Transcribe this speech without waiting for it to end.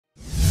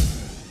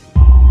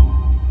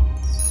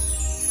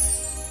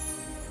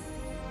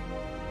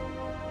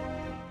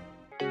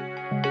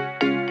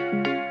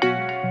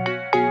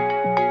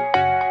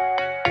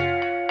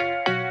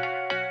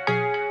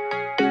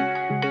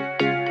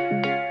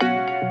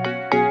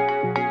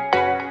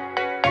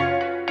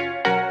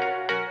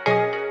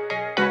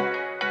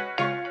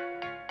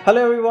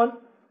Hello everyone,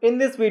 in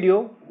this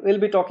video we'll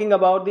be talking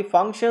about the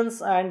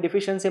functions and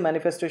deficiency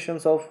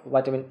manifestations of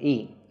vitamin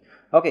E.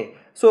 Okay,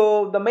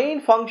 so the main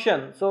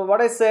function, so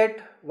what I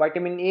said,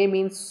 vitamin A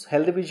means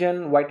healthy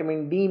vision,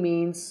 vitamin D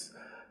means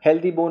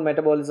healthy bone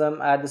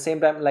metabolism, at the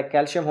same time like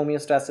calcium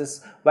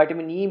homeostasis,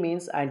 vitamin E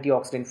means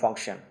antioxidant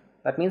function,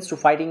 that means to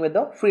fighting with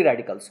the free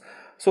radicals.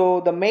 So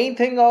the main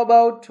thing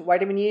about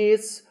vitamin E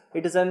is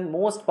it is a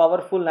most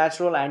powerful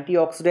natural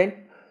antioxidant,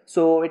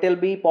 so it will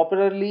be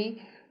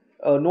popularly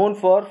known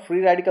for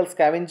free radical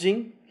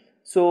scavenging.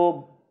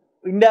 So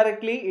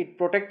indirectly it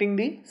protecting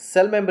the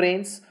cell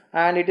membranes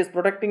and it is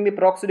protecting the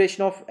peroxidation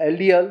of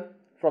LDL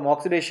from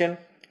oxidation,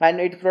 and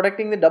it is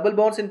protecting the double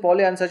bonds in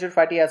polyunsaturated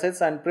fatty acids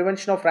and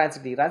prevention of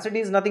rancidity. Rancidity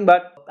is nothing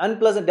but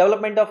unpleasant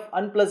development of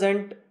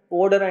unpleasant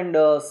odor and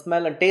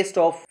smell and taste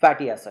of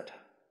fatty acid.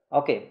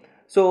 Okay,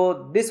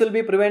 so this will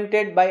be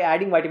prevented by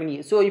adding vitamin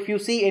E. So if you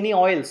see any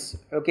oils,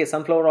 okay,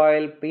 sunflower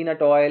oil,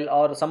 peanut oil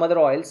or some other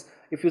oils,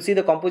 if you see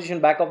the composition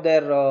back of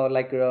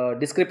their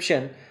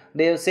description,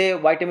 they say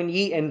vitamin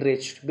E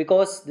enriched,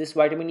 because this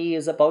vitamin E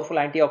is a powerful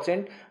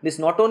antioxidant. This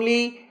not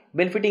only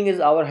benefiting is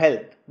our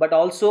health, but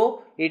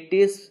also it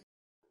is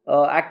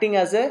acting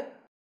as a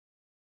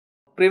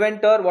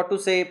preventer,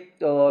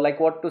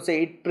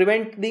 it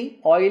prevent the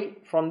oil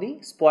from the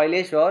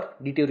spoilage or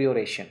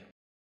deterioration.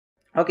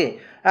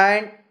 Okay,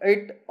 and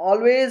it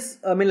always,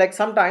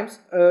 sometimes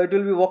it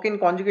will be work in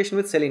conjugation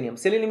with selenium.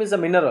 Selenium is a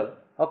mineral.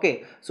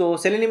 Okay, so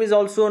selenium is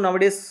also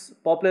nowadays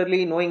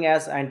popularly known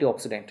as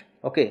antioxidant.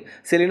 Okay,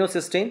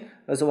 selenocysteine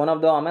is one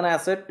of the amino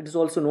acid. It is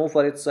also known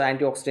for its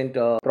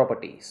antioxidant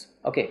properties.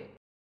 Okay,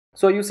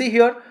 so you see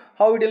here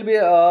how it will be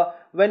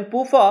when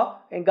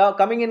PUFA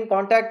coming in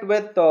contact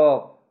with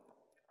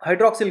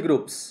hydroxyl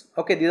groups.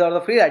 Okay, these are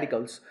the free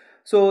radicals.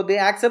 So they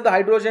accept the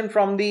hydrogen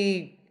from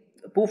the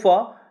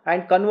PUFA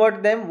and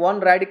convert them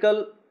one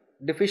radical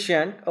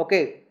deficient.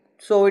 Okay,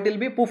 so it will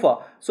be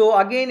PUFA. So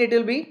again it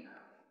will be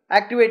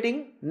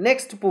activating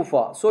next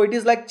PUFA. So it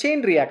is like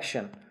chain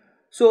reaction.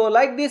 So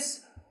like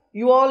this,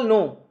 you all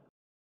know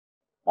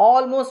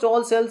almost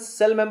all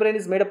cell membrane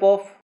is made up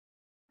of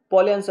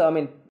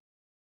phospholipids.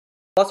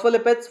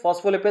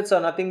 Phospholipids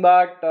are nothing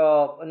but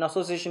in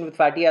association with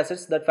fatty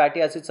acids. That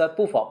fatty acids are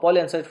PUFA,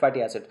 polyunsaturated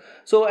fatty acid.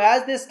 So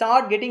as they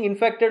start getting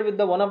infected with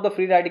the one of the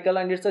free radical,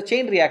 and it's a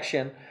chain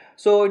reaction,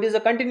 so it is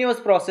a continuous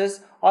process.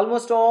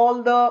 Almost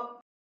all the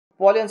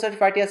polyunsaturated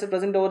fatty acid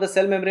present over the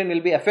cell membrane will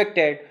be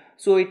affected.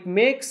 So it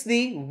makes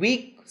the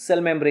weak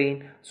cell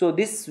membrane. So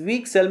this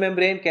weak cell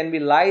membrane can be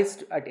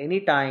lysed at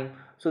any time.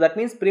 So that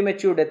means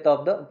premature death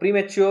of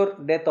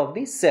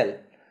the cell.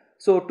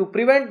 So to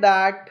prevent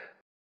that,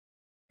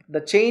 the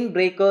chain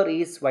breaker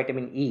is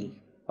vitamin E.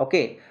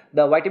 Okay,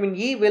 the vitamin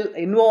E will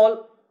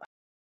involve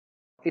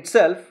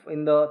itself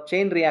in the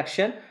chain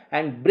reaction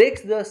and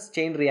breaks the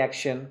chain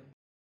reaction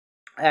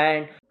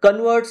and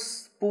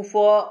converts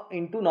PUFA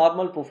into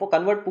normal PUFA,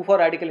 convert PUFA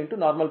radical into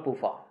normal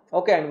PUFA.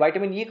 Okay, and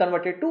vitamin E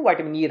converted to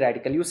vitamin E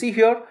radical. You see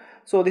here,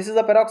 so this is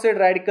a peroxide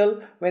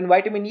radical. When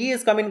vitamin E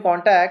is come in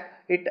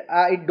contact, it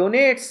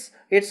donates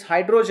its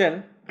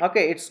hydrogen.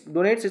 Okay, it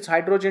donates its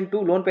hydrogen to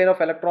lone pair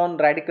of electron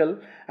radical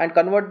and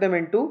convert them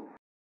into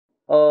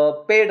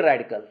paired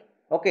radical.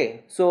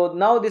 Okay, so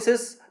now this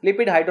is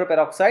lipid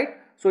hydroperoxide.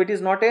 So it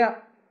is not a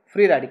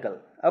free radical.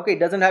 Okay, it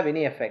doesn't have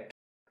any effect.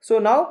 So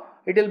now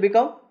it will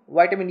become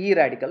vitamin E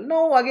radical.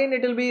 Now again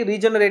it will be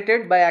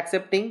regenerated by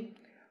accepting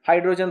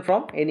hydrogen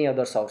from any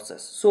other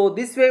sources. So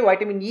this way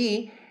vitamin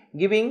E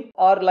giving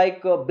or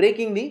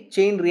breaking the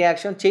chain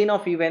reaction, chain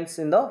of events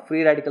in the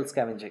free radical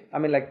scavenging,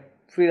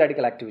 free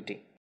radical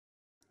activity.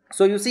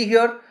 So you see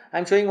here I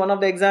am showing one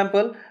of the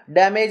example,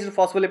 damaged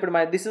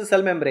phospholipid. This is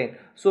cell membrane.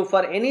 So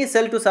for any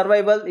cell to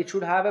survival, it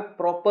should have a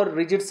proper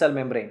rigid cell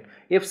membrane.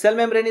 If cell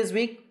membrane is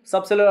weak,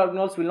 subcellular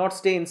organelles will not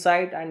stay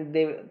inside and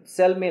the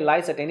cell may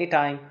lyse at any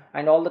time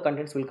and all the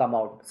contents will come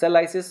out. Cell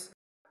lysis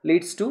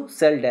leads to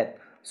cell death.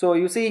 So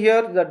you see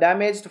here the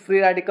damaged free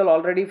radical,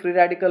 already free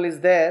radical is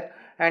there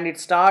and it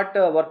start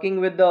working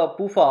with the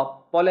PUFA,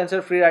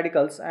 polyunsaturated free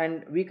radicals,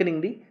 and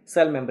weakening the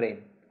cell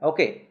membrane.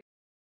 Okay.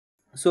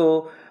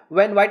 So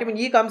when vitamin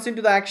E comes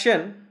into the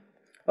action,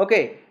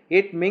 okay,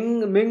 it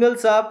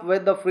mingles up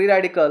with the free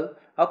radical.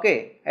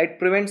 Okay, it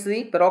prevents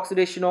the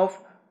peroxidation of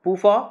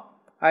PUFA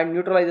and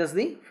neutralizes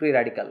the free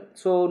radical.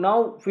 So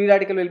now free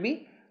radical will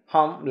be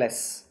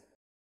harmless.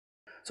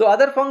 So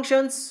other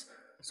functions,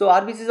 so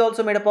RBC is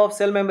also made up of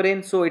cell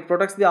membrane. So it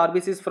protects the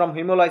RBCs from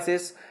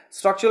hemolysis,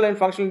 structural and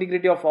functional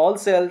integrity of all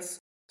cells,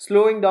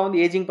 slowing down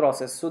the aging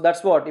process. So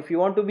that's what, if you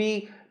want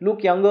to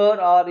look younger,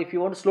 or if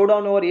you want to slow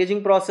down our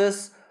aging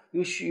process,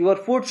 your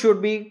food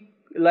should be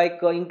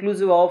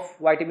inclusive of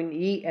vitamin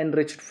E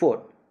enriched food.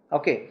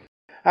 Okay,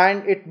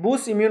 and it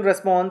boosts immune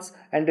response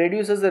and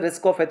reduces the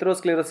risk of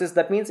atherosclerosis.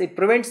 That means it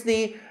prevents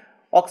the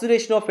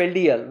oxidation of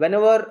LDL.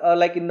 Whenever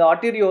in the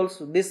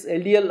arterioles this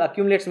LDL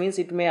accumulates, means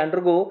it may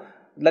undergo,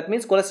 that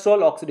means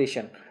cholesterol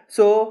oxidation.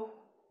 So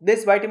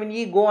this vitamin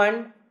E go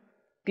and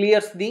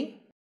clears the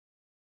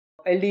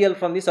LDL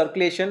from the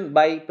circulation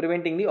by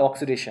preventing the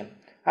oxidation.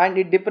 and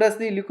it depresses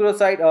the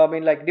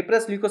leukocyte,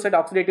 depress leukocyte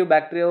oxidative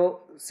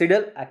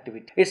bactericidal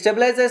activity. It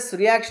stabilizes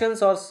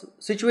reactions or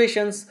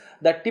situations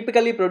that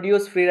typically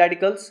produce free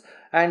radicals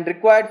and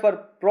required for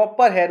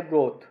proper hair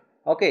growth.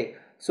 Okay,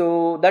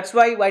 so that's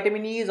why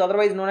vitamin E is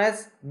otherwise known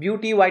as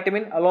beauty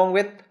vitamin along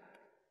with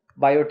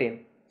biotin.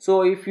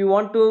 So if you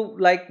want to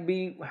like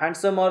be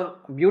handsome or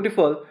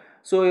beautiful,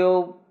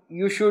 so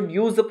you should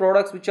use the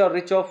products which are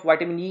rich of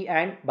vitamin E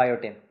and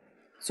biotin.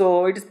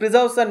 So it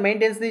preserves and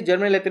maintains the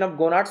germinal epithelium of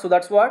gonads. So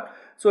that's what.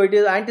 So it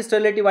is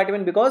anti-sterility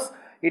vitamin because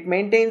it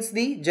maintains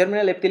the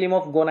germinal epithelium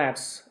of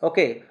gonads.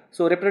 Okay.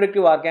 So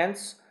reproductive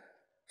organs.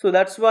 So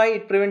that's why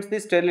it prevents the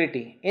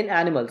sterility in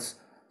animals.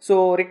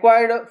 So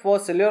required for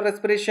cellular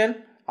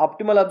respiration,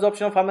 optimal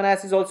absorption of amino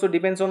acids also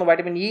depends on the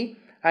vitamin E,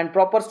 and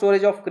proper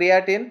storage of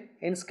creatine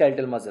in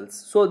skeletal muscles.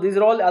 So these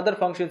are all other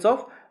functions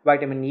of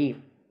vitamin E.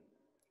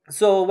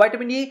 So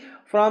vitamin E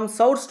from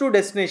source to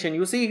destination.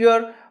 You see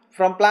here,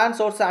 from plant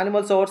source,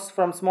 animal source,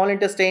 from small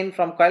intestine,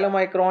 from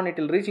chylomicron, it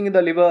will reaching in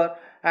the liver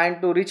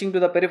and to reaching to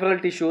the peripheral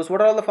tissues.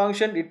 What are all the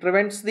functions? It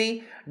prevents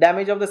the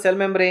damage of the cell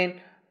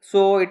membrane.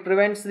 So it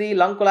prevents the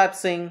lung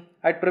collapsing.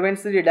 It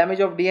prevents the damage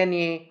of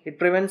DNA. It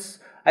prevents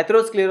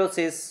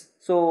atherosclerosis.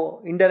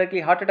 So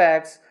indirectly heart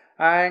attacks.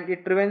 And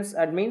it prevents,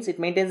 that means it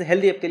maintains a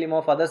healthy epithelium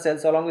of other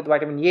cells along with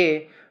vitamin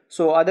A.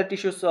 So other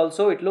tissues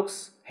also it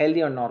looks healthy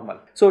and normal.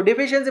 So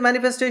deficiency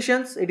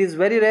manifestations, it is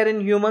very rare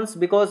in humans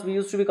because we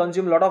used to be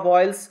consume a lot of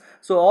oils.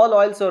 So all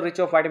oils are rich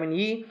of vitamin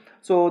E.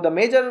 So the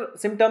major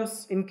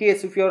symptoms in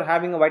case if you are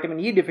having a vitamin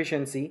E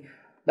deficiency,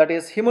 that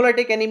is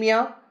hemolytic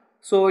anemia.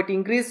 So it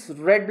increases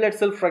red blood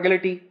cell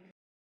fragility,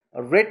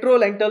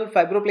 retrolental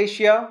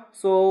fibroplasia.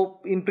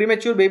 So in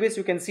premature babies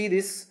you can see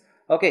this.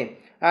 Okay,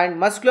 and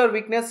muscular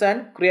weakness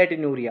and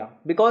creatinuria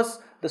because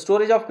the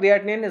storage of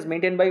creatinine is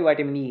maintained by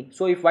vitamin E.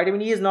 So if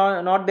vitamin E is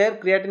not there,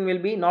 creatinine will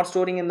be not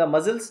storing in the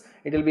muscles,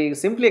 it will be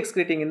simply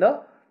excreting in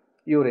the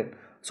urine.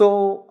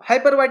 So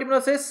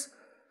hypervitaminosis,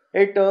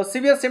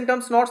 severe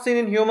symptoms not seen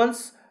in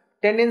humans,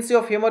 tendency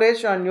of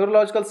hemorrhage and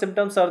neurological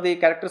symptoms are the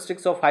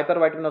characteristics of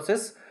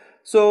hypervitaminosis.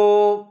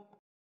 So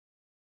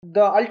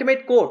the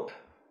ultimate quote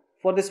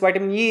for this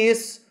vitamin E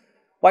is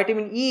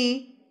vitamin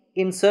E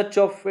in search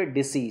of a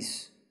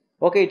disease.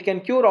 Okay, it can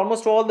cure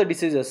almost all the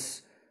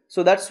diseases.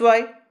 So that's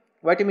why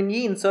vitamin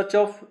E in search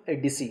of a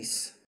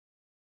disease.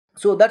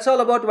 So that's all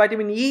about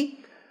vitamin E.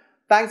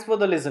 Thanks for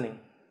the listening.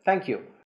 Thank you.